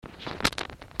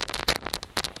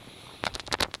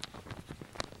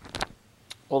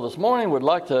Well, this morning we'd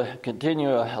like to continue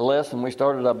a lesson we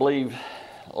started, I believe,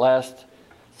 last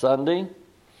Sunday,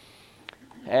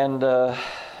 and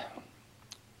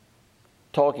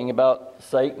talking about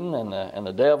Satan and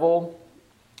the devil,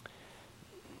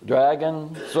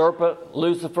 dragon, serpent,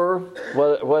 Lucifer,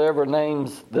 whatever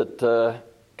names that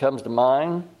comes to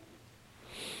mind.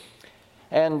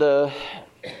 And there's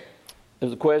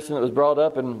a question that was brought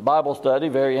up in Bible study,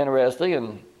 very interesting,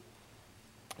 and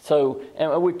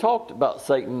we've talked about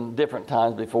Satan different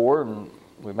times before, and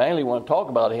we mainly want to talk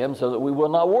about him so that we will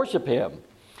not worship him.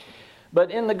 But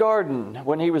in the garden,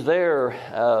 when he was there,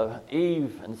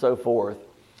 Eve and so forth,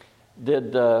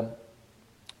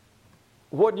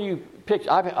 what do you picture?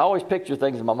 I always picture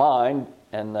things in my mind,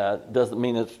 and doesn't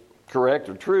mean it's correct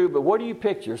or true, but what do you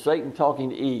picture Satan talking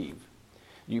to Eve?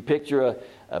 You picture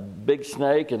a big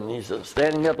snake, and he's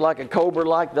standing up like a cobra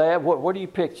like that? What do you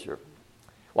picture?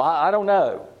 Well, I don't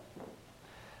know.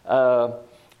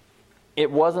 It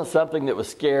wasn't something that was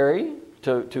scary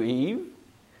to Eve,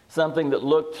 something that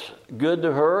looked good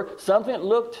to her, something that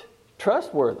looked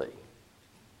trustworthy.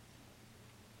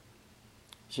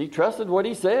 She trusted what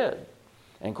he said.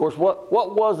 And of course, what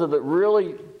was it that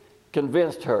really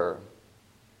convinced her?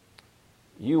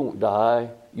 You won't die,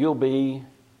 you'll be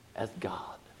as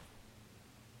God.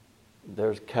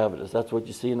 There's covetous. That's what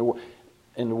you see in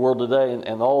the world today,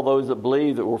 and all those that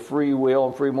believe that we're free will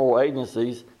and free moral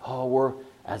agencies, we're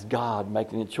as God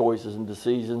making the choices and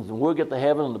decisions, and we'll get to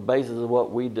heaven on the basis of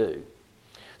what we do.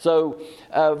 So,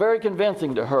 very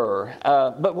convincing to her.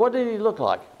 But what did he look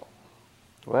like?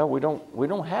 Well, we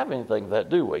don't have anything of that,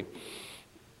 do we?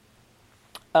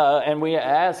 And we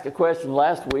asked a question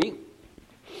last week.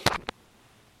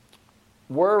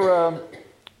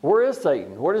 Where is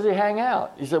Satan? Where does he hang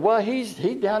out? He said, well, he's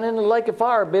down in the lake of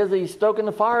fire, busy stoking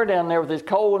the fire down there with his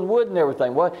coal and wood and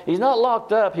everything. Well, he's not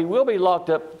locked up. He will be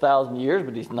locked up 1,000 years,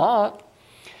 but he's not.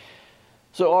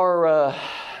 So our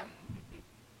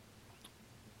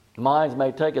minds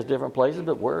may take us different places,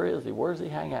 but where is he? Where does he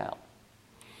hang out?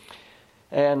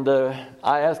 And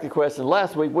I asked a question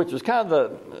last week, which was kind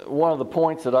of one of the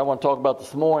points that I want to talk about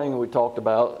this morning. We talked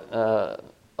about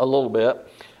a little bit.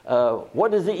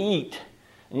 What does he eat?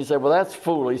 And you say, well, that's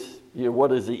foolish. What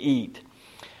does he eat?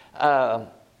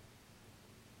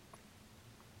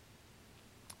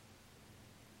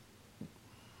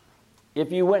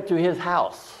 If you went to his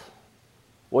house,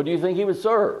 what do you think he would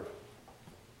serve?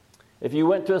 If you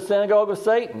went to a synagogue of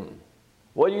Satan,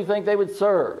 what do you think they would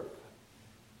serve?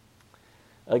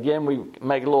 Again, we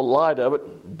make a little light of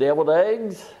it. Deviled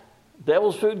eggs,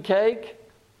 devil's food cake.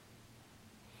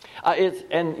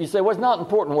 And you say, well, it's not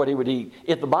important what he would eat.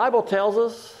 If the Bible tells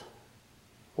us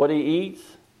what he eats,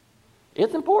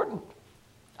 it's important.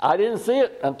 I didn't see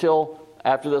it until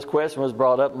after this question was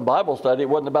brought up in Bible study. It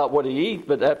wasn't about what he eats,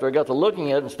 but after I got to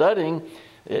looking at it and studying,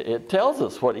 it tells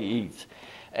us what he eats.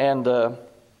 And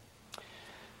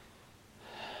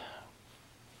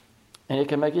it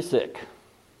can make you sick.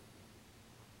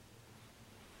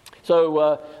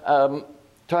 So,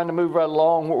 trying to move right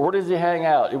along, where does he hang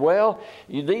out? Well,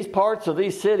 these parts of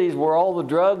these cities where all the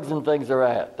drugs and things are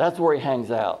at, that's where he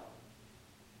hangs out.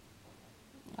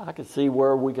 I could see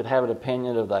where we could have an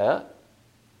opinion of that.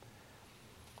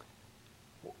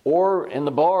 Or in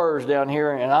the bars down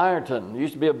here in Ironton, there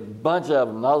used to be a bunch of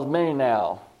them, not as many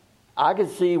now. I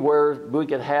could see where we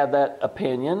could have that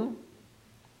opinion.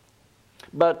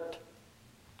 But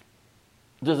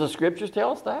does the Scriptures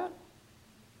tell us that?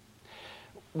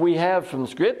 We have from the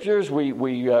Scriptures, we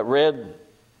read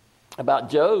about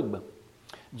Job.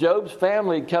 Job's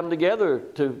family had come together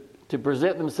to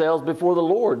present themselves before the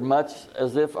Lord, much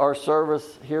as if our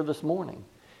service here this morning.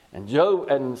 And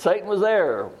Satan was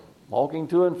there, walking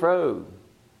to and fro,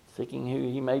 seeking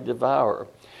who he may devour.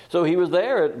 So he was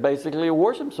there at basically a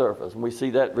worship service, and we see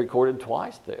that recorded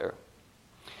twice there.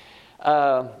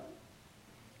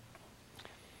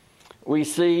 We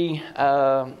see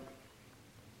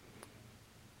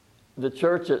the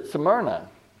church at Smyrna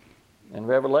in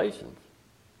Revelation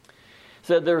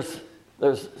said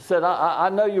I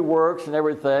know your works and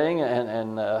everything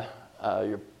and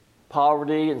your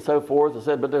poverty and so forth. It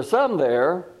said, but there's some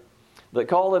there that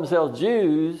call themselves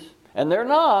Jews, and they're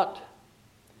not.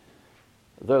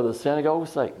 They're the synagogue of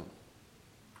Satan.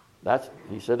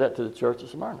 He said that to the church of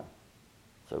Smyrna.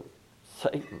 So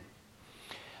Satan.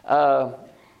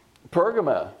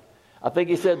 Pergama, I think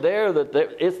he said there that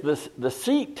it's the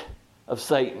seat of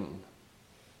Satan.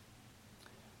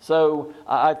 So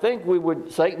I think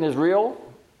Satan is real,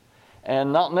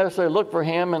 and not necessarily look for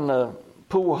him in the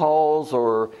pool halls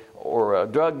or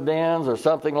drug dens or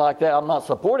something like that. I'm not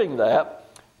supporting that,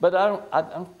 but I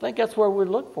don't think that's where we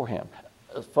look for him.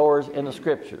 as far as in the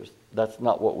Scriptures. That's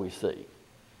not what we see.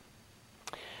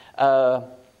 What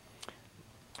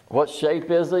shape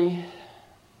is he?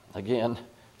 Again,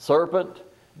 serpent,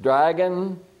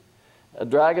 dragon, a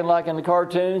dragon like in the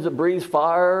cartoons that breathes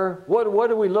fire. What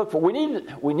do we look for? We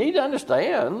need to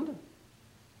understand.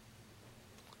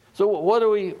 So what do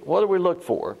we look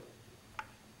for?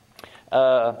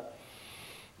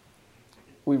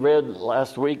 We read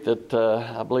last week that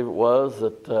I believe it was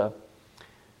that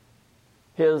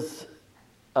his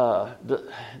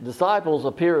disciples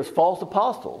appear as false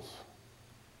apostles.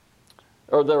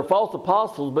 Or they're false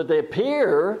apostles, but they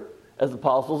appear as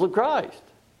apostles of Christ.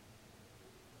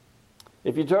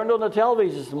 If you turned on the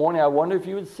television this morning, I wonder if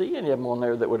you would see any of them on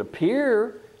there that would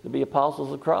appear to be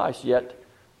apostles of Christ, yet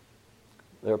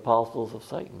they're apostles of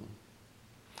Satan.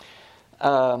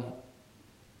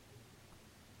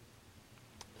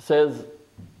 Says,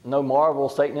 no marvel,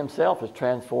 Satan himself is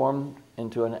transformed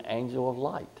into an angel of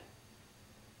light.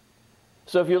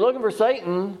 So if you're looking for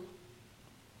Satan,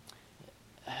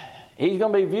 he's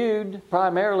going to be viewed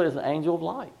primarily as an angel of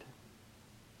light.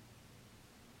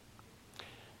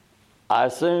 I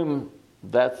assume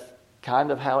that's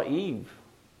kind of how Eve,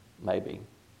 maybe,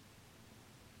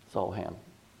 saw him.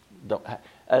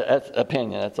 That's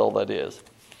opinion. That's all that is.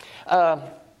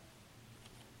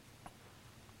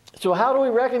 So how do we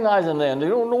recognize him then? We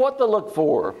don't know what to look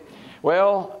for.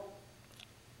 Well,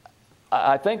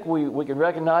 I think we can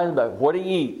recognize him by what he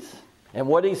eats and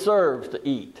what he serves to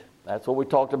eat. That's what we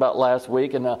talked about last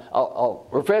week, and I'll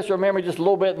refresh your memory just a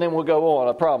little bit, and then we'll go on,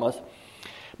 I promise.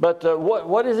 But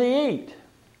what does he eat?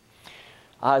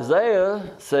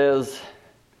 Isaiah says,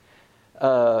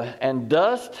 and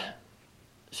dust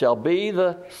shall be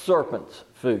the serpent's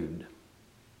food.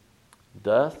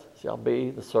 Dust shall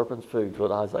be the serpent's food, is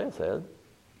what Isaiah said.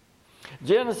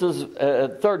 Genesis,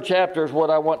 3rd chapter is what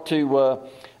I want to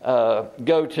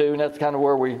go to, and that's kind of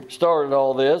where we started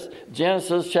all this.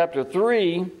 Genesis chapter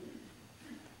 3,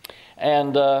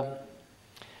 and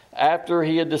after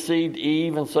he had deceived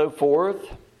Eve and so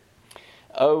forth,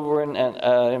 over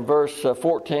in verse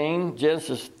 14,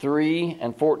 Genesis 3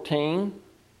 and 14.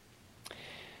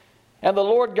 And the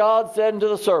Lord God said unto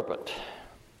the serpent,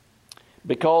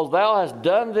 because thou hast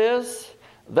done this,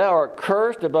 thou art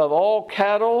cursed above all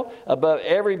cattle, above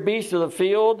every beast of the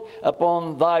field.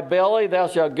 Upon thy belly thou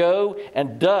shalt go,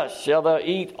 and dust shalt thou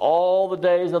eat all the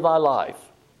days of thy life.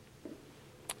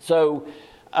 So,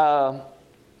 I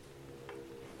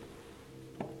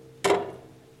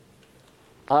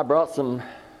brought some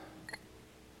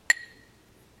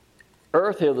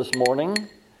earth here this morning.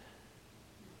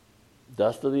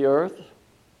 Dust of the earth.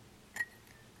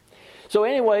 So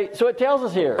anyway, so it tells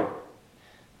us here,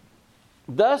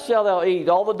 dust shalt thou eat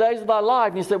all the days of thy life.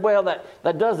 And you say, well,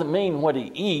 that doesn't mean what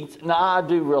he eats. Now, I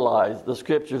do realize the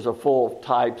Scriptures are full of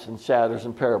types and shadows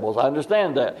and parables. I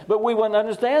understand that. But we wouldn't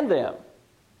understand them.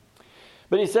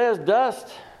 But he says, dust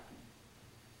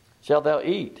shalt thou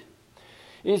eat.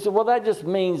 And you say, well, that just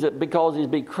means that because he's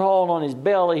be crawling on his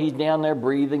belly, he's down there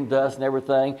breathing dust and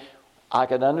everything. I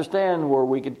can understand where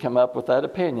we could come up with that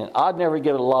opinion. I'd never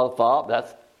give it a lot of thought.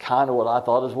 That's kind of what I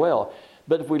thought as well.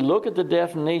 But if we look at the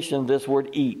definition of this word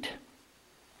eat,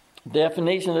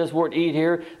 definition of this word eat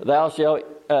here, thou shalt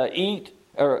eat,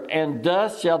 and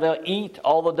dust shalt thou eat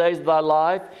all the days of thy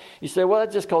life. You say, well,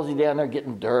 that's just because he's down there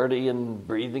getting dirty and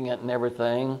breathing it and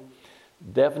everything.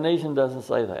 Definition doesn't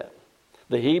say that.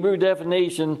 The Hebrew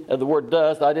definition of the word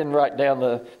dust, I didn't write down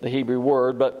the Hebrew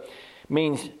word, but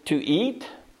means to eat,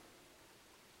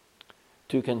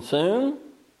 to consume,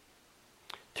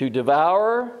 to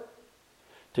devour,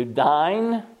 to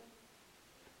dine,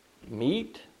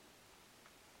 meat,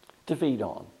 to feed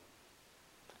on.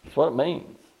 That's what it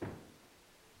means.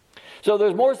 So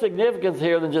there's more significance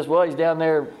here than just, well, he's down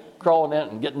there crawling in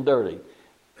it and getting dirty.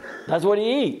 That's what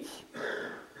he eats.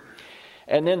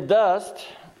 And then dust,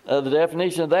 the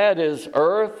definition of that is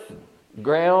earth,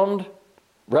 ground,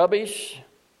 rubbish.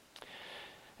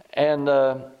 And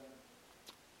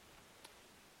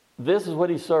this is what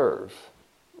he serves.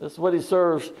 This is what he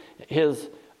serves his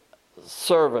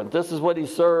servant. This is what he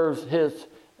serves his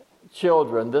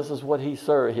children. This is what he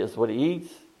serves. It's what he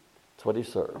eats. It's what he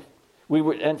serves.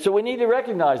 And so we need to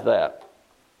recognize that.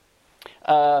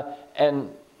 And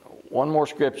one more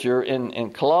scripture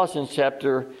in Colossians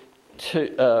chapter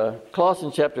 2.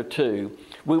 Colossians chapter 2.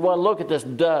 We want to look at this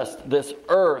dust, this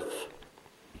earth,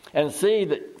 and see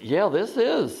that, yeah, this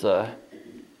is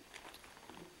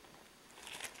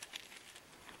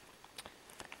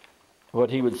what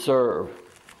he would serve.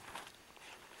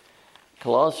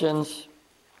 Colossians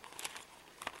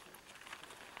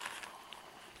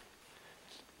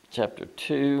chapter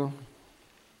 2.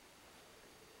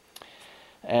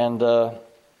 and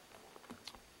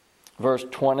verse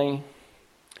 20.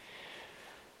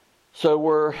 So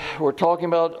we're talking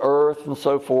about earth and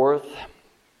so forth.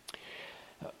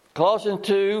 Colossians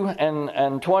 2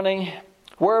 and 20.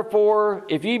 Wherefore,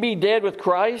 if ye be dead with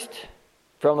Christ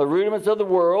from the rudiments of the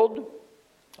world,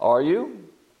 are you?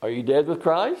 Are you dead with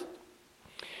Christ?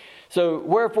 So,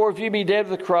 wherefore, if ye be dead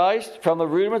with Christ from the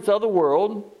rudiments of the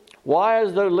world, why,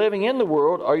 as though living in the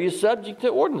world, are you subject to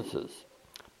ordinances?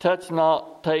 Touch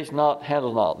not, taste not,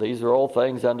 handle not. These are all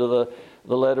things under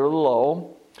the letter of the law,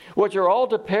 which are all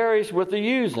to perish with the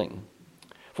using.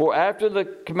 For after the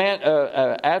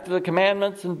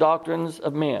commandments and doctrines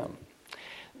of men,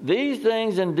 these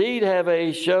things indeed have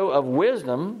a show of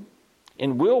wisdom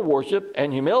in will worship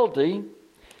and humility,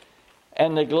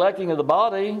 and neglecting of the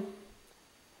body,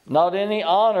 not any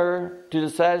honor to the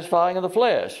satisfying of the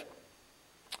flesh.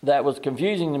 That was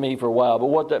confusing to me for a while, but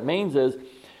what that means is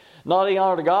not any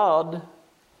honor to God,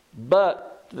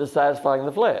 but to the satisfying of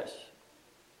the flesh.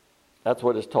 That's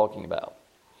what it's talking about.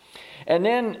 And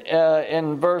then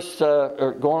in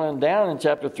going down in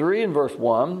chapter 3 and verse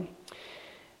 1,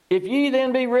 if ye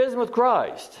then be risen with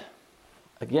Christ,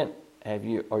 again,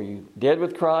 are you dead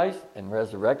with Christ and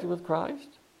resurrected with Christ?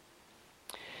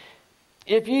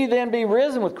 If ye then be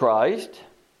risen with Christ,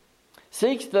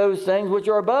 seek those things which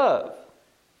are above,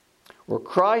 where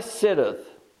Christ sitteth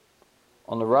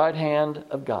on the right hand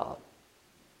of God.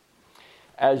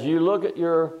 As you look at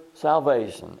your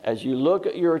salvation, as you look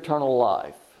at your eternal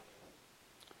life,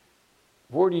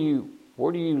 where do you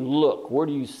look? Where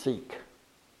do you seek?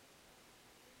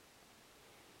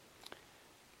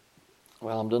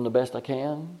 Well, I'm doing the best I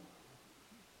can.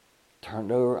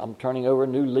 I'm turning over a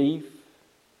new leaf.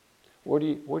 Where do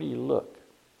you look?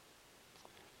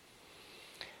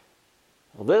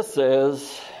 Well, this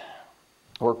says,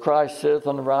 where Christ sitteth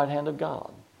on the right hand of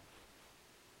God.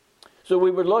 So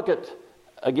we would look at,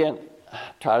 again,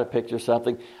 try to picture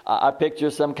something. I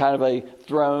picture some kind of a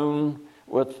throne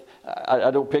with, I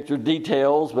don't picture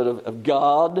details, but of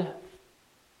God.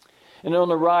 And on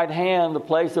the right hand, the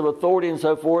place of authority and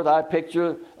so forth, I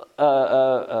picture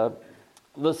the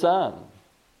Son,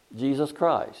 Jesus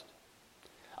Christ.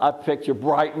 I picture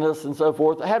brightness and so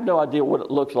forth. I have no idea what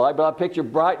it looks like, but I picture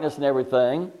brightness and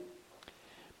everything.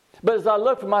 But as I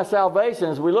look for my salvation,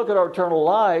 as we look at our eternal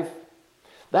life,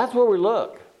 that's where we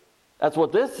look. That's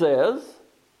what this says.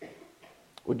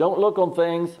 We don't look on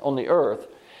things on the earth.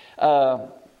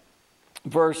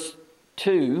 Verse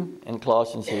 2 in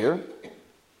Colossians here.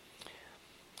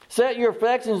 Set your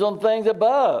affections on things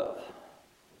above,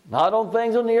 not on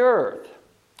things on the earth.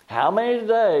 How many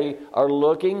today are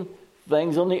looking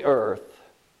things on the earth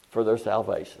for their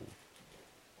salvation?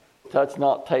 Touch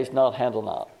not, taste not, handle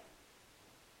not.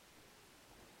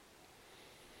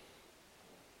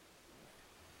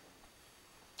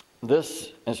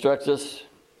 This instructs us,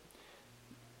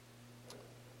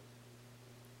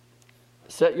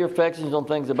 set your affections on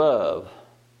things above,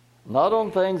 not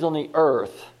on things on the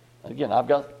earth. Again, I've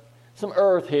got some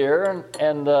earth here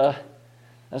and a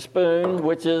spoon,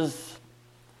 which is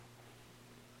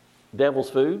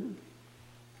devil's food.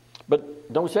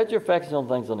 But don't set your affections on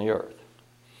things on the earth.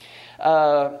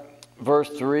 Verse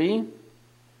 3,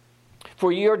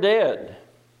 for ye are dead,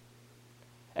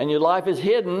 and your life is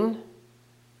hidden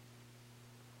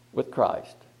with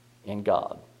Christ in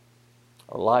God.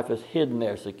 Our life is hidden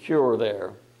there, secure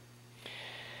there.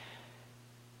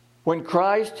 When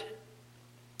Christ,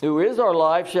 who is our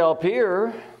life, shall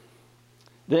appear,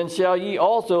 then shall ye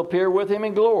also appear with him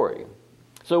in glory.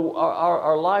 So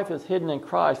our life is hidden in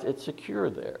Christ. It's secure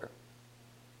there.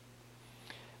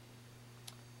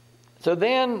 So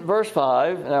then, verse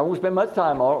 5, and I won't spend much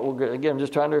time on it. Again, I'm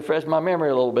just trying to refresh my memory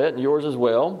a little bit, and yours as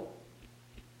well.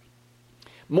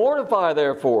 Mortify,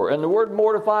 therefore. And the word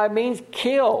mortify means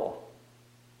kill.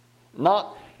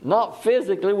 Not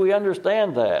physically, we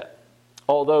understand that.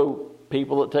 Although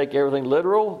people that take everything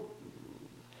literal.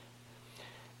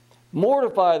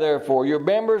 Mortify, therefore, your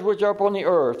members which are upon the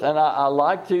earth. And I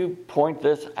like to point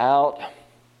this out.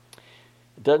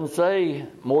 It doesn't say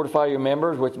mortify your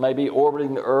members, which may be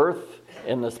orbiting the earth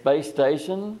in the space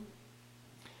station.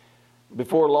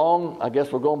 Before long, I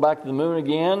guess we're going back to the moon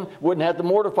again. Wouldn't have to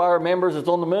mortify our members that's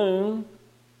on the moon.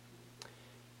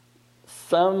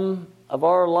 Some of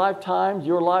our lifetimes,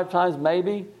 your lifetimes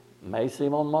maybe, may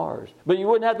seem on Mars. But you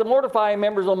wouldn't have to mortify your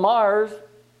members on Mars.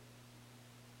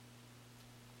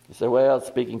 You say, well, it's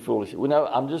speaking foolishly. Well, no,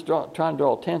 I'm just trying to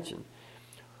draw attention.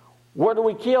 Where do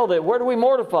we kill them? Where do we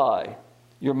mortify?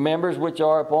 Your members which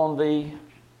are upon the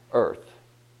earth.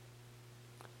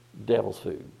 Devil's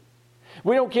food.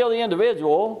 We don't kill the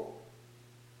individual.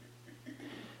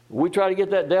 We try to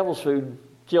get that devil's food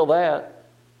Kill that.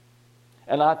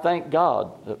 And I thank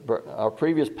God that our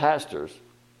previous pastors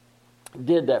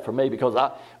did that for me, because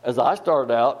as I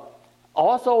started out,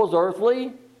 all I saw was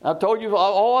earthly. I told you,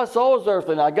 all I saw was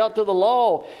earthly. And I got to the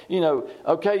law,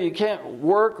 okay, you can't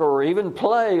work or even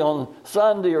play on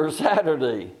Sunday or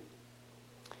Saturday.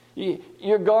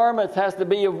 Your garments has to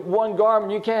be of one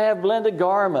garment. You can't have blended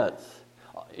garments.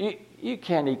 You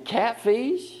can't eat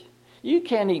catfish. You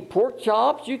can't eat pork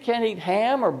chops. You can't eat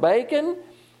ham or bacon.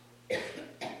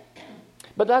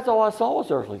 But that's all I saw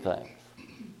was earthly things.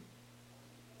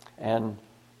 And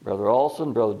Brother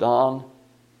Olson, Brother Don,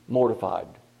 mortified.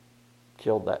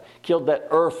 Killed that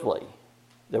earthly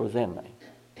that was in me.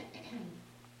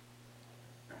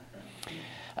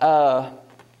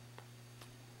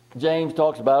 James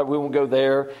talks about it. We won't go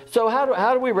there. So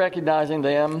how do we recognizing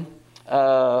them?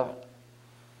 I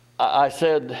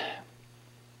said,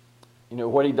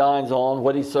 what he dines on,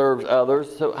 what he serves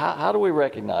others. So how do we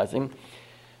recognize him?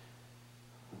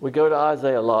 We go to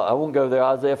Isaiah a lot. I won't go there.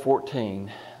 Isaiah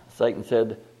 14. Satan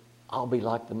said, I'll be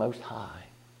like the Most High.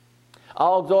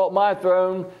 I'll exalt my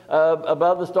throne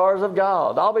above the stars of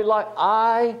God. I'll be like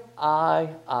I.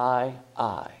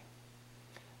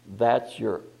 That's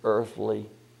your earthly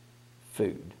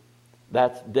food.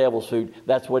 That's devil's food.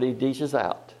 That's what he dishes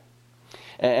out.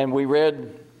 And we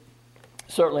read,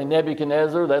 certainly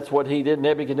Nebuchadnezzar, that's what he did.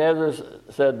 Nebuchadnezzar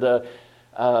said,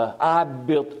 I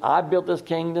built this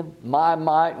kingdom, my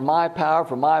might, my power,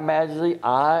 for my majesty.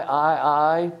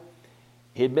 I.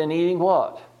 He'd been eating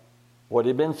what? What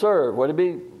had been served. What had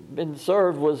been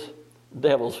served was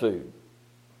devil's food.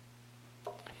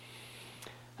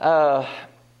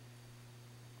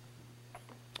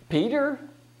 Peter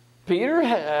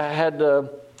had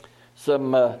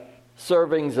some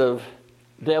servings of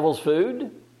devil's food.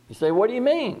 You say, what do you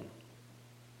mean?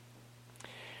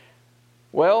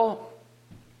 Well,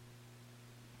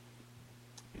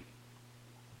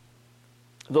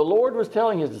 the Lord was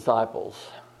telling his disciples,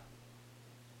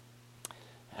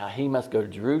 he must go to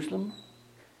Jerusalem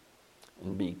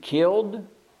and be killed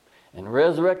and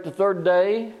resurrect the third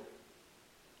day.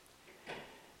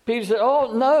 Peter said,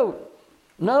 oh,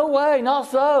 no way,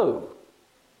 not so.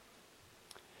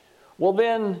 Well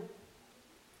then,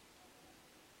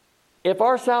 if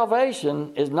our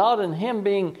salvation is not in him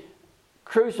being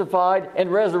crucified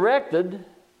and resurrected,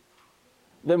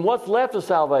 then what's left of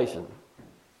salvation?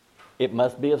 It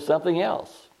must be of something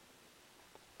else.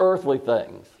 Earthly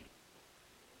things.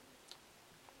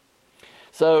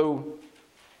 So,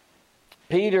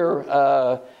 Peter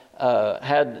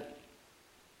had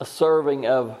a serving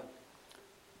of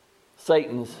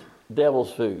Satan's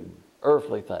devil's food,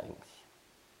 earthly things.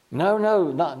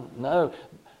 No.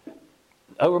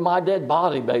 Over my dead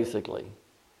body, basically.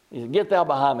 He said, get thou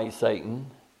behind me, Satan.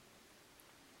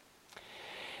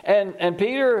 And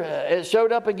Peter, it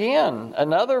showed up again.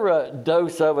 Another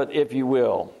dose of it, if you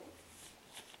will.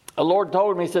 The Lord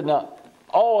told him, he said, now,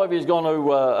 all of you is going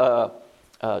to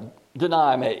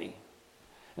deny me.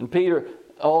 And Peter,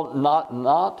 oh,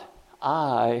 not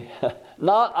I.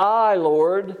 Not I,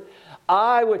 Lord.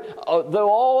 I would, though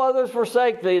all others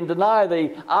forsake thee and deny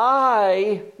thee,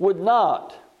 I would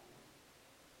not.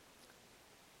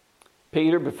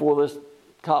 Peter, before this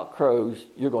cock crows,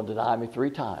 you're going to deny me 3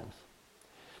 times.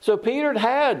 So Peter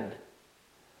had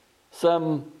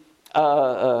some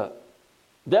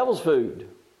devil's food.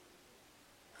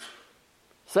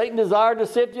 Satan desired to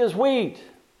sift you as wheat.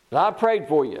 And I prayed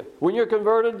for you. When you're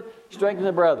converted, strengthen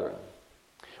the brethren.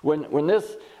 When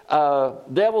this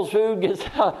devil's food gets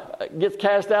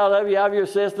cast out of you, out of your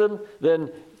system, then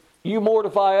you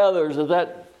mortify others as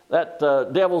that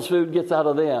devil's food gets out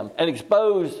of them, and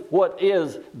expose what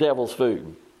is devil's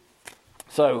food.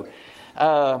 So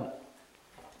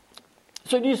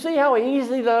do you see how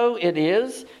easy, though, it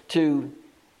is to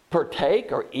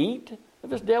partake or eat of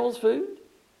this devil's food?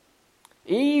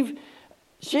 Eve,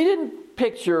 she didn't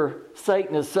picture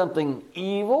Satan as something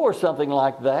evil or something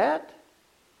like that.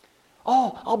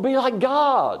 Oh, I'll be like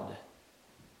God.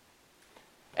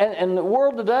 And the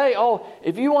world today,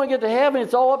 if you want to get to heaven,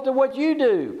 it's all up to what you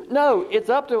do. No, it's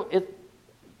up to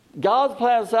God's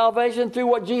plan of salvation through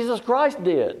what Jesus Christ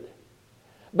did.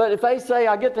 But if they say,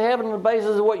 I get to heaven on the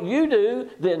basis of what you do,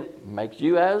 then it makes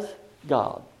you as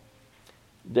God.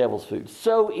 Devil's food.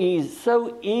 So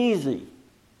easy.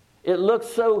 It looks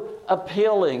so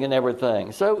appealing and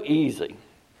everything. So easy.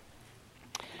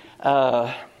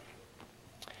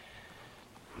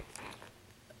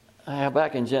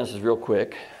 Back in Genesis real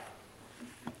quick.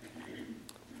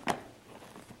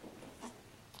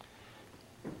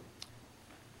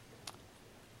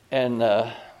 And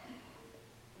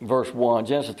verse 1,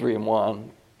 Genesis 3 and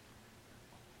 1.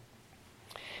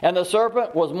 And the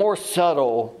serpent was more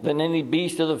subtle than any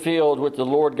beast of the field which the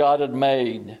Lord God had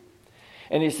made.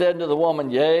 And he said to the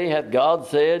woman, Yea, hath God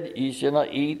said, Ye shall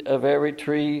not eat of every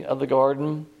tree of the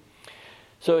garden?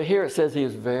 So here it says he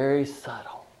is very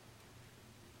subtle.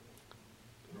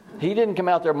 He didn't come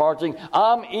out there marching,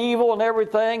 I'm evil and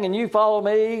everything, and you follow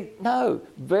me. No,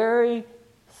 very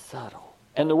subtle.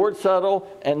 And the word subtle,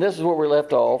 and this is where we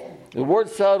left off, the word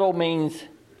subtle means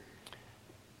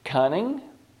cunning,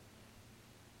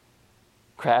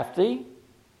 crafty.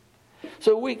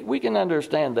 So we can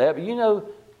understand that. But you know,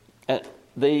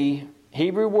 the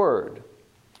Hebrew word,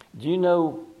 do you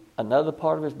know another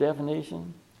part of its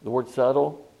definition? The word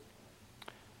subtle?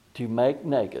 To make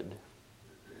naked.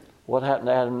 What happened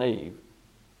to Adam and Eve?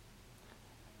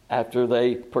 After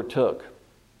they partook,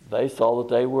 they saw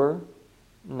that they were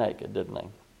naked, didn't they?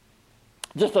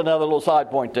 Just another little side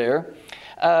point there.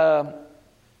 And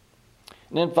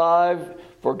then 5,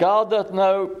 for God doth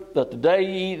know that the day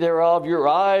ye eat thereof, your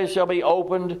eyes shall be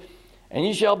opened, and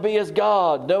ye shall be as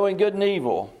God, knowing good and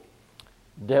evil.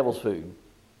 Devil's food.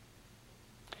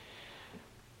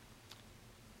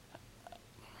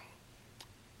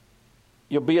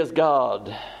 You'll be as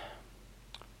God.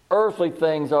 Earthly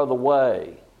things are the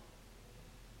way.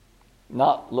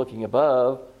 Not looking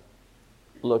above,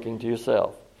 looking to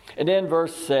yourself. And then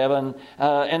verse 7,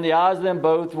 and the eyes of them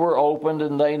both were opened,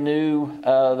 and they knew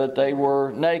that they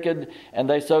were naked, and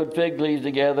they sewed fig leaves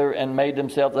together and made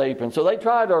themselves aprons. So they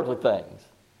tried earthly things.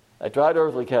 They tried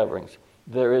earthly coverings.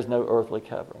 There is no earthly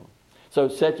covering. So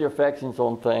set your affections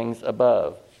on things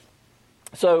above.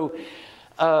 So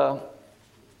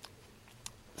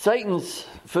Satan's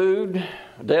food,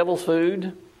 devil's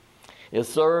food, is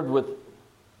served with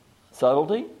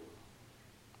subtlety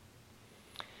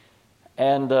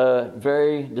and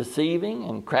very deceiving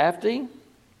and crafty.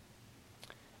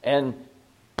 And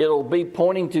it'll be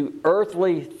pointing to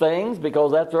earthly things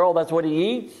because after all, that's what he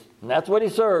eats and that's what he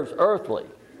serves, earthly.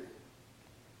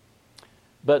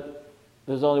 But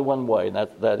there's only one way, and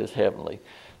that is heavenly.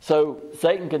 So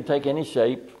Satan can take any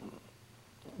shape,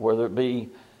 whether it be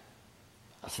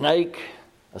a snake,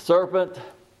 a serpent,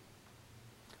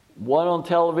 one on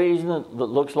television that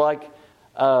looks like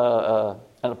an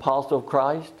apostle of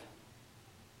Christ.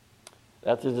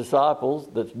 That's his disciples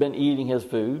that's been eating his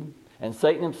food. And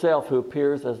Satan himself, who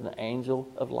appears as an angel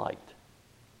of light.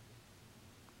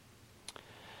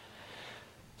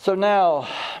 So now,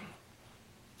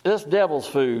 this devil's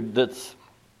food that's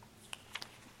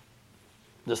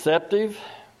deceptive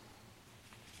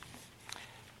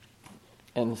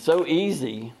and so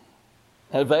easy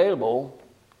and available,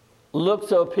 looks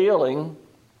so appealing,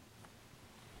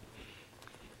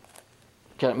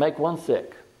 can it make one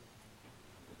sick?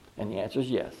 And the answer is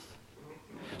yes.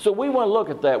 So we want to look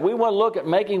at that. We want to look at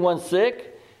making one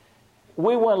sick.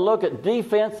 We want to look at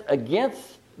defense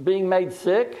against being made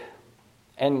sick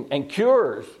and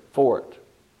cures for it.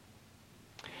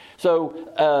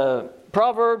 So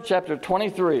Proverbs chapter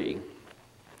 23.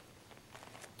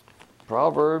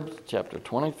 Proverbs chapter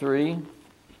 23.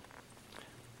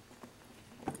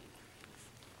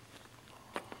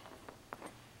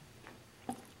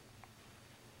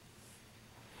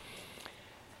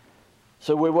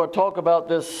 So we will talk about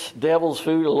this devil's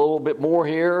food a little bit more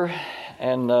here,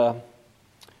 and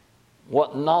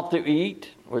what not to eat,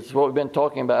 which is what we've been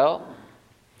talking about.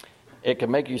 It can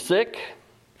make you sick.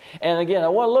 And again, I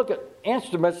want to look at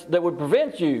instruments that would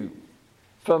prevent you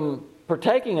from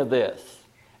partaking of this.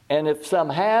 And if some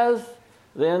has,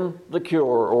 then the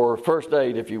cure, or first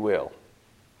aid, if you will.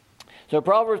 So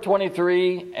Proverbs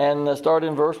 23, and start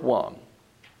in verse 1.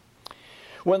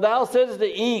 When thou sittest to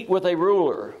eat with a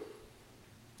ruler,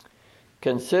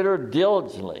 consider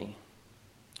diligently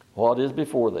what is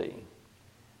before thee,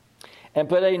 and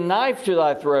put a knife to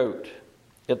thy throat,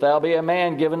 if thou be a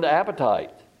man given to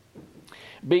appetite.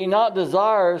 Be not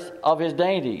desirous of his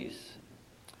dainties,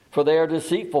 for they are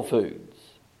deceitful foods.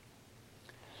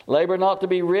 Labor not to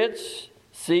be rich,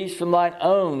 cease from thine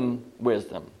own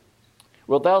wisdom.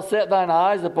 Wilt thou set thine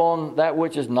eyes upon that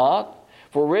which is not?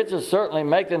 For riches certainly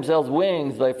make themselves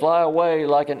wings, they fly away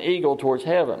like an eagle towards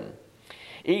heaven.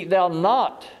 Eat thou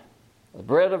not the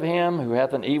bread of him who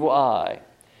hath an evil eye,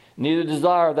 neither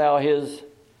desire thou his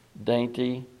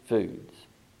dainty foods.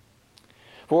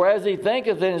 For as he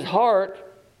thinketh in his heart,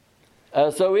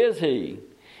 so is he.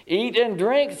 Eat and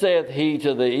drink, saith he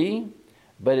to thee,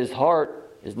 but his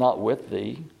heart is not with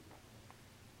thee.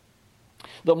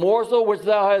 The morsel which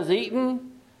thou hast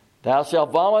eaten, thou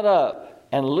shalt vomit up,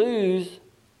 and lose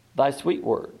thy sweet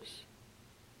words.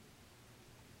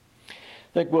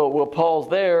 I think we'll pause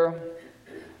there.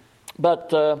 But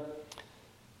the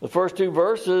first two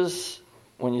verses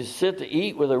when you sit to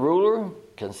eat with a ruler,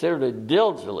 consider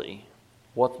diligently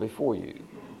what's before you.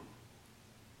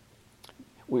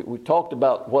 We talked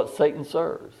about what Satan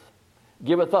serves.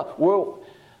 Give it thought.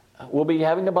 We'll be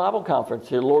having a Bible conference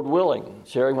here, Lord willing,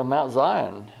 sharing with Mount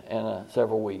Zion in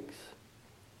several weeks.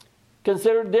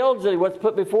 Consider diligently what's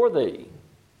put before thee.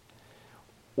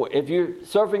 If you're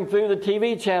surfing through the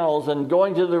TV channels and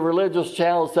going to the religious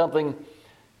channels, something,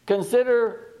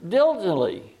 consider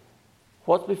diligently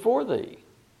what's before thee.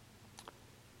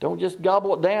 Don't just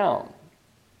gobble it down.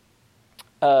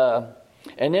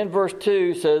 And then verse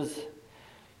 2 says,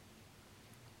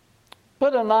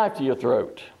 put a knife to your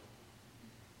throat,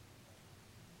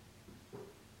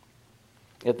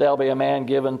 if thou be a man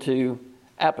given to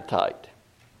appetite.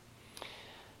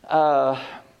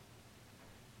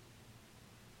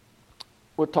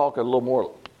 We'll talk a little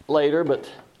more later, but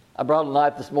I brought a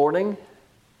knife this morning,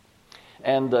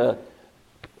 and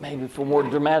maybe for more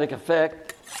dramatic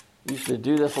effect, used to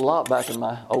do this a lot back in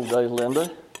my old days, Linda.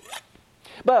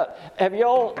 But have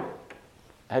y'all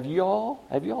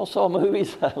saw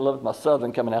movies? I love my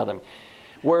southern coming out of me,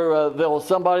 where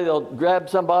they'll grab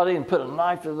somebody and put a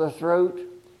knife to their throat,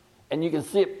 and you can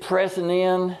see it pressing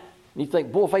in, and you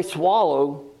think, boy, if they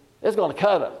swallow, it's going to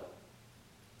cut them.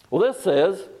 Well, this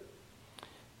says,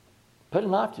 put a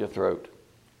knife to your throat,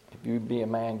 if you be a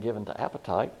man given to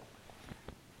appetite.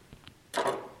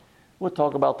 We'll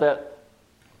talk about that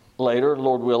later,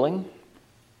 Lord willing.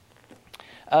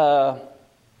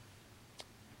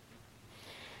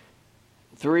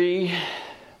 3,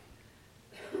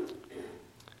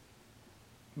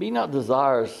 be not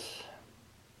desirous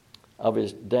of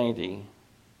his dainty,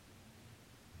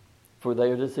 for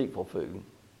they are deceitful food.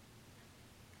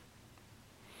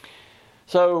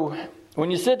 So, when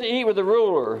you sit to eat with the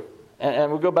ruler,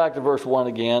 and we'll go back to verse 1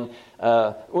 again.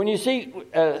 When you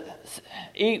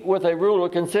eat with a ruler,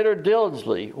 consider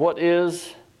diligently what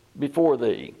is before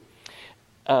thee.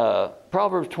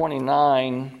 Proverbs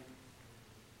 29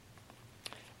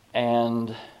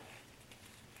 and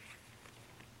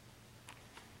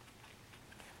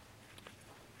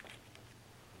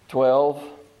 12.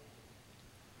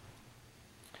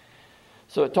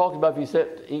 So it talks about if you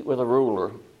sit to eat with a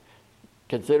ruler,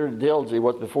 consider diligently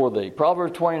what's before thee.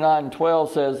 Proverbs 29 and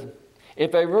 12 says,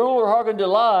 if a ruler hearken to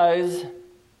lies,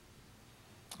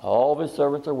 all of his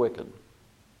servants are wicked.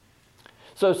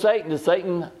 So does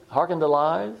Satan hearken to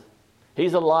lies?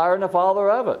 He's a liar and the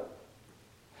father of it.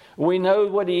 We know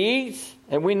what he eats,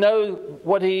 and we know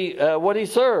what he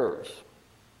serves.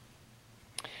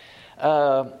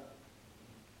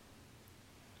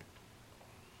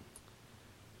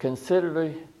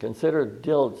 Consider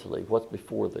diligently what's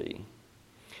before thee.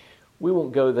 We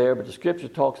won't go there, but the Scripture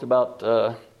talks about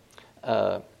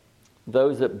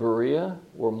those at Berea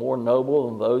were more noble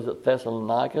than those at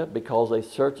Thessalonica, because they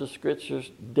searched the Scriptures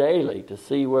daily to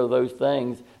see whether those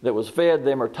things that was fed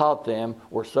them or taught them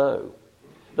were so.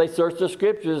 They searched the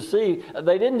Scriptures to see.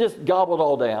 They didn't just gobble it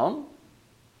all down.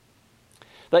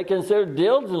 They considered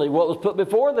diligently what was put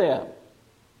before them.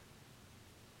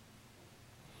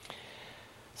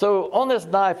 So on this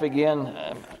knife again,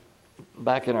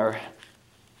 back in our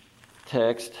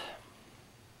text,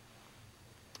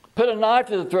 put a knife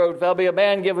to the throat if thou be a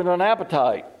man given to an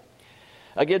appetite.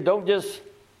 Again, don't just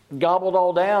gobble it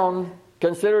all down.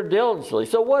 Consider diligently.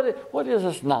 So what is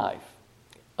this knife?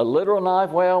 A literal knife?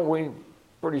 Well, we're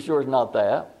pretty sure it's not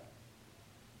that.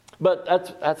 But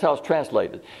that's how it's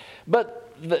translated.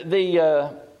 But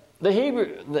the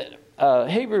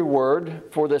Hebrew word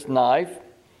for this knife,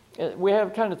 we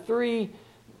have kind of 3.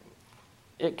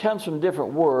 It comes from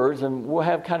different words, and we'll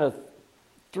have kind of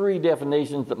 3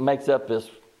 definitions that makes up this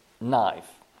knife.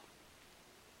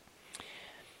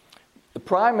 The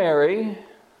primary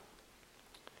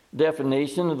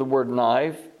definition of the word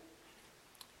knife,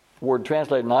 word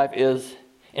translated knife, is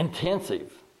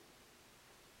intensive.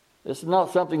 This is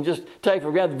not something just take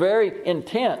for granted. Very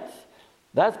intense.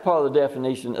 That's part of the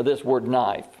definition of this word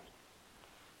knife.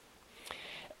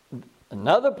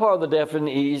 Another part of the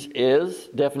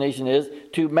definition is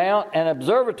to mount an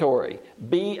observatory.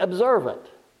 Be observant.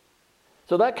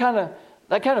 So that kind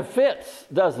of fits,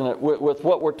 doesn't it, with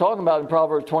what we're talking about in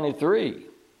Proverbs 23.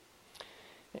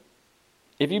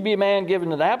 If you be a man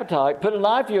given an appetite, put a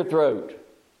knife to your throat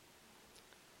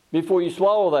before you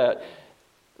swallow that.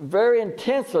 Very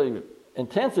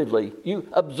intensively, you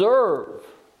observe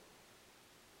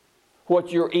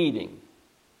what you're eating.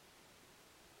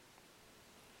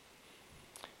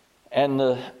 And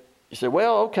you say,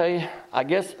 well, okay, I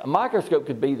guess a microscope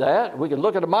could be that. We could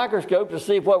look at a microscope to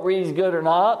see if what we're eating is good or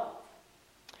not.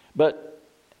 But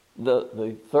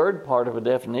the third part of a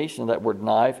definition of that word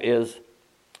knife is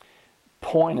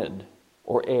pointed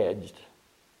or edged.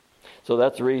 So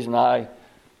that's the reason I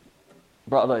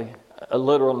brought a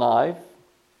literal knife.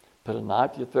 Put a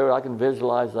knife to your throat. I can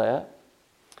visualize that.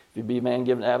 If you be a man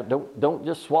given habit, don't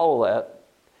just swallow that.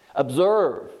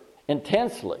 Observe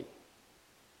intensely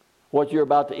what you're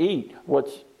about to eat,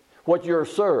 what you're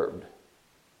served.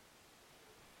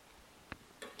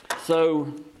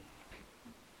 So,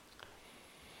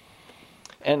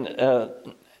 and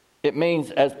it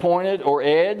means as pointed or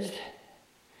edged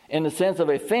in the sense of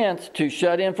a fence to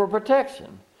shut in for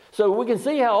protection. So we can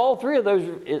see how all three of those,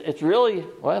 that's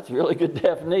a really good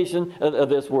definition of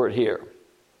this word here.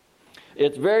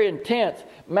 It's very intense.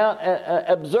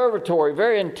 Observatory,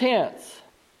 very intense.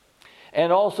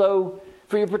 And also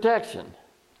for your protection.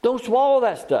 Don't swallow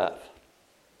that stuff.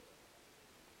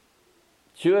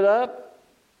 Chew it up.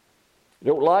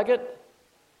 You don't like it?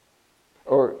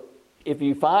 Or if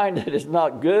you find that it's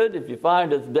not good, if you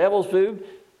find it's devil's food,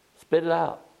 spit it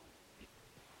out.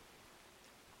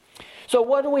 So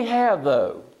what do we have,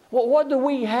 though? What do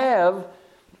we have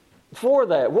for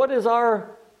that? What is our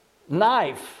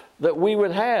knife that we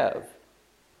would have?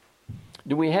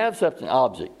 Do we have such an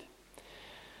object?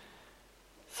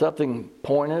 Something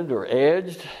pointed or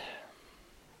edged,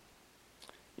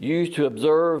 used to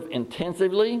observe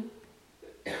intensively,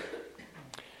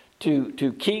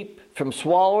 to keep from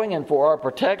swallowing and for our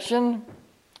protection?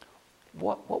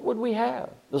 What would we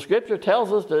have? The Scripture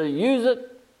tells us to use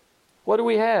it. What do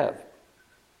we have?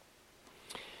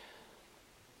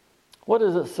 What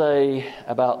does it say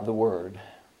about the Word?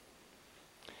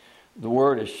 The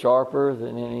Word is sharper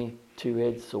than any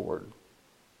two-edged sword.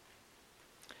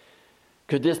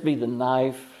 Could this be the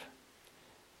knife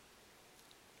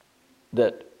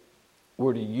that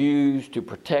we're to use to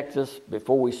protect us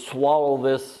before we swallow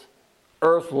this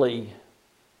earthly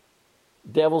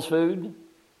devil's food?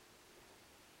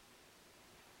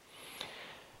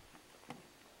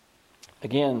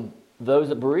 Again, those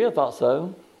at Berea thought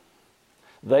so.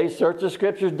 They searched the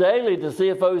Scriptures daily to see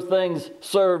if those things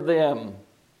served them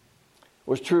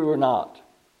was true or not.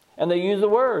 And they used the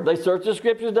Word. They searched the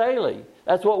Scriptures daily.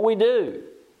 That's what we do.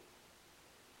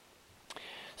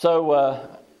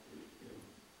 So,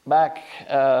 back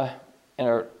in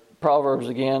our Proverbs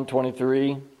again,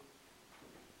 23.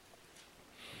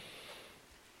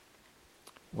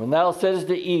 When thou sittest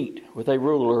to eat with a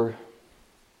ruler,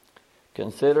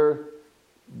 consider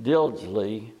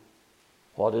diligently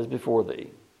what is before thee,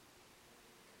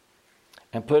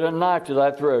 and put a knife to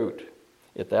thy throat,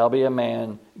 if thou be a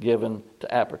man given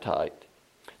to appetite.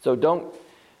 So don't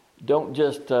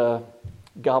just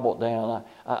gobble it down.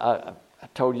 I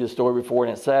told you the story before,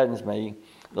 and it saddens me.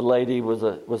 The lady was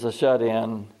a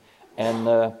shut-in,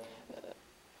 and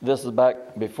this is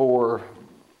back before.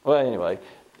 Well, anyway,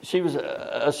 she was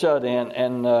a shut-in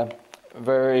and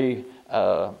very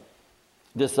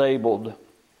disabled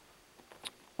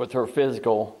with her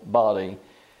physical body,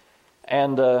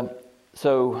 and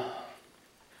so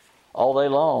all day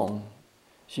long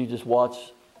she just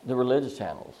watched the religious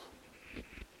channels.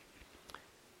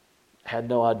 Had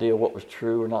no idea what was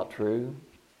true or not true.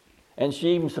 And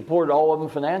she even supported all of them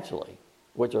financially,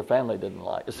 which her family didn't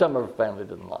like. Some of her family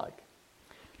didn't like.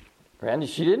 And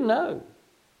she didn't know.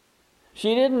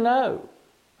 She didn't know.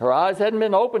 Her eyes hadn't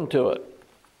been open to it.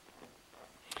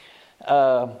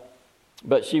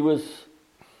 But she was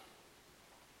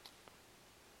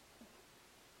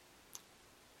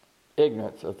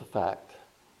ignorant of the fact.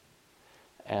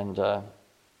 And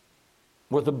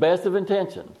with the best of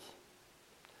intentions,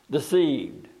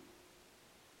 deceived,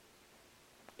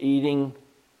 eating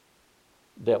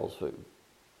devil's food,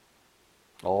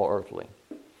 all earthly.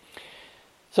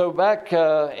 So back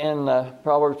in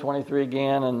Proverbs 23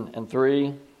 again and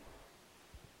 3.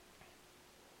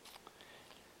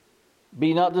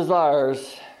 Be not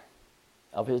desirous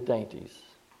of his dainties,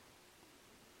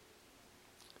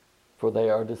 for they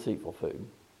are deceitful food.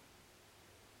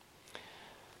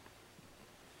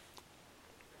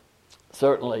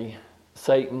 Certainly,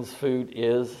 Satan's food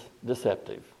is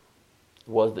deceptive.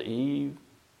 Was to Eve.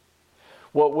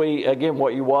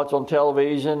 What you watch on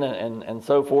television and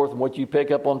so forth, and what you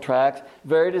pick up on tracts,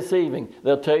 very deceiving.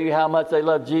 They'll tell you how much they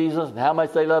love Jesus and how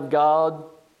much they love God.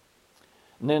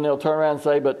 And then they'll turn around and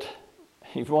say, but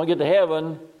if you want to get to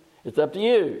heaven, it's up to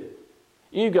you.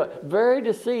 You got very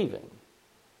deceiving.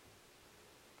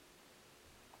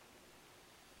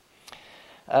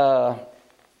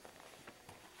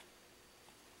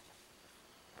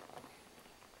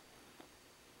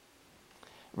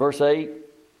 Verse 8.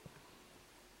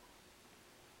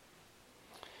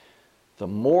 The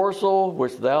morsel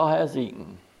which thou hast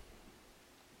eaten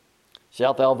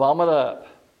shalt thou vomit up,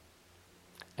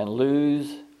 and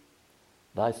lose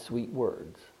thy sweet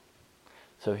words.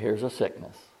 So here's a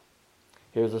sickness.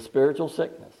 Here's a spiritual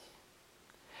sickness.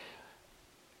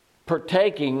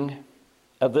 Partaking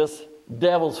of this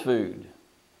devil's food.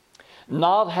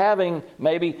 Not having,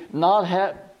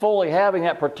 fully having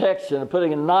that protection and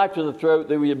putting a knife to the throat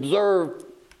that we observe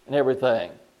and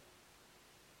everything.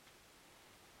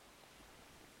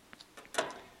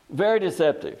 Very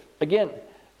deceptive. Again,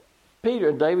 Peter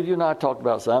and David, you and I talked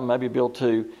about some, maybe Bill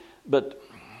too, but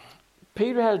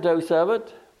Peter had a dose of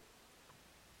it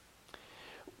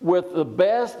with the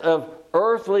best of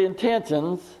earthly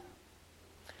intentions.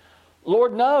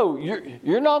 Lord, no,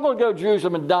 you're not going to go to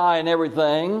Jerusalem and die and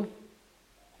everything.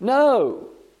 No.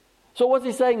 So what's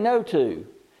he saying no to?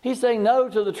 He's saying no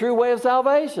to the true way of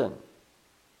salvation.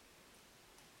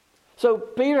 So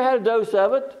Peter had a dose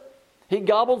of it. He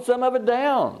gobbled some of it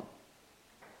down.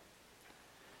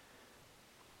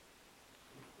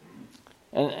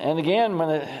 And again,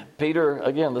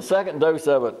 the second dose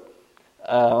of it,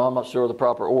 I'm not sure the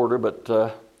proper order,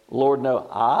 but Lord, no,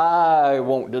 I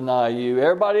won't deny you.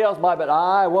 Everybody else might, but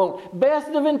I won't. Best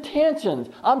of intentions.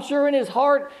 I'm sure in his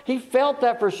heart he felt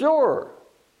that for sure.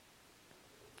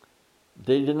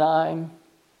 Did he deny him?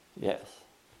 Yes.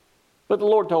 But the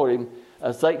Lord told him,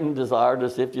 Satan desired to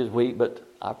sift you as wheat, but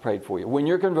I prayed for you. When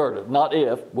you're converted, not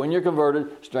if, when you're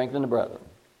converted, strengthen the brethren.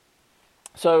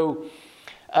 So,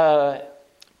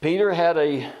 Peter had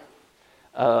a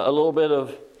little bit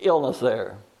of illness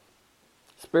there.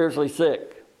 Spiritually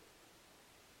sick.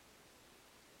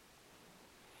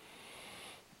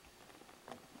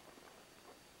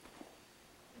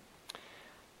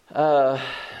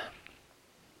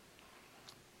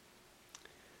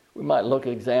 We might look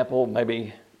at example,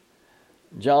 maybe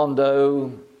John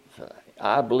Doe.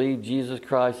 I believe Jesus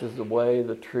Christ is the way,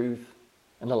 the truth,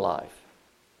 and the life.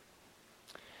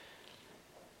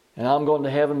 And I'm going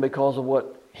to heaven because of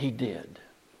what he did.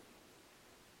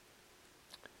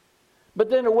 But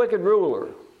then a wicked ruler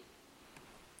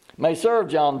may serve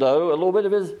John Doe a little bit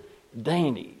of his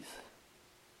dainties.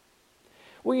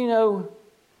 Well,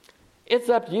 it's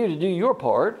up to you to do your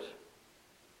part.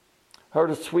 Heard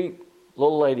a sweet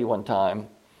little lady one time.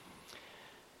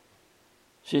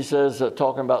 She says,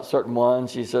 talking about certain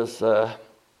ones, she says, how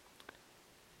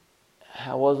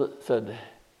was it? Said,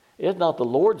 it's not the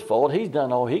Lord's fault. He's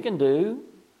done all he can do.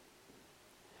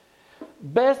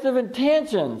 Best of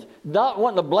intentions. Not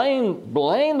wanting to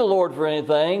blame the Lord for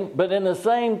anything, but in the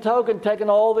same token, taking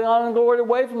all the honor and glory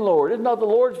away from the Lord. It's not the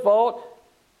Lord's fault.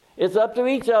 It's up to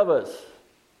each of us.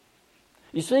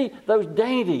 You see, those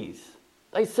dainties,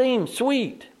 they seem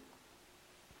sweet.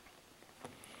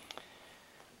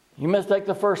 You must take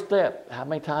the first step. How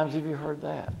many times have you heard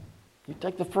that? You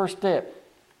take the first step.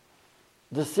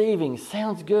 Deceiving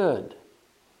sounds good.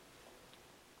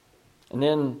 And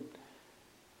then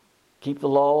keep the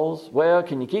laws. Well,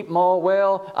 can you keep them all?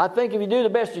 Well, I think if you do the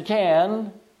best you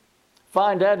can,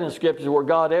 find out in the Scriptures where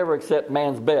God ever accepts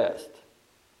man's best.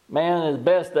 Man in his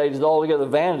best stage is altogether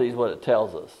vanity is what it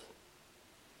tells us.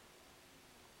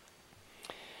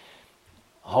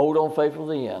 Hold on faithful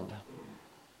to the end.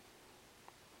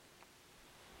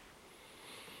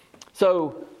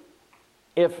 So,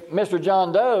 if Mr.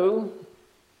 John Doe,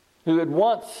 who had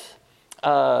once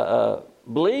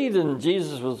believed in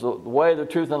Jesus was the way, the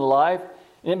truth, and the life,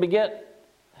 and then began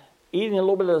eating a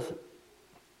little bit of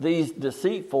these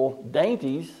deceitful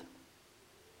dainties,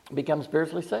 become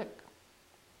spiritually sick.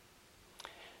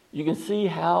 You can see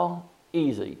how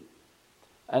easy,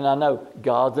 and I know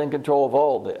God's in control of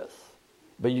all this,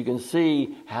 but you can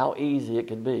see how easy it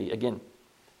can be. Again,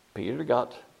 Peter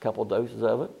got a couple doses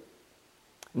of it.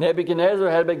 Nebuchadnezzar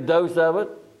had a big dose of it.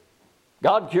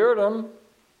 God cured him.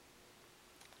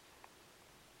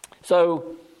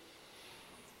 So,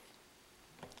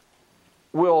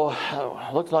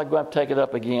 looks like we'll have to take it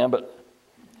up again. But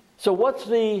so what's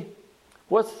the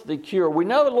cure? We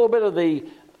know a little bit of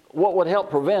what would help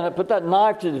prevent it. Put that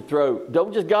knife to the throat.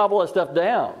 Don't just gobble that stuff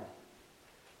down.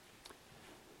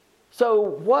 So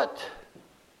what's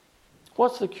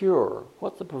the cure?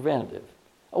 What's the preventative?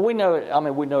 We know it. I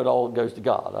mean, we know it all goes to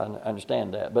God. I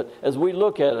understand that. But as we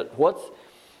look at it, what's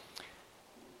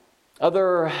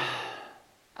other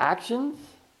actions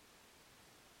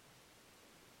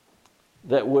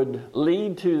that would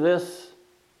lead to this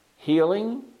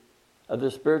healing of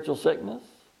this spiritual sickness?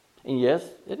 And yes,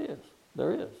 it is.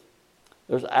 There is.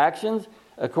 There's actions.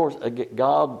 Of course,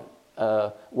 God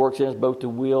works in us both to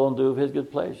will and do of His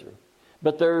good pleasure.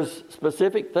 But there's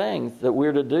specific things that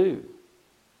we're to do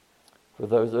for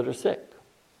those that are sick,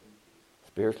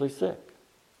 spiritually sick.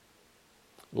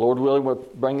 Lord willing, we'll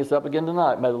bring this up again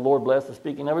tonight. May the Lord bless the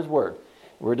speaking of His word.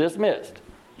 We're dismissed.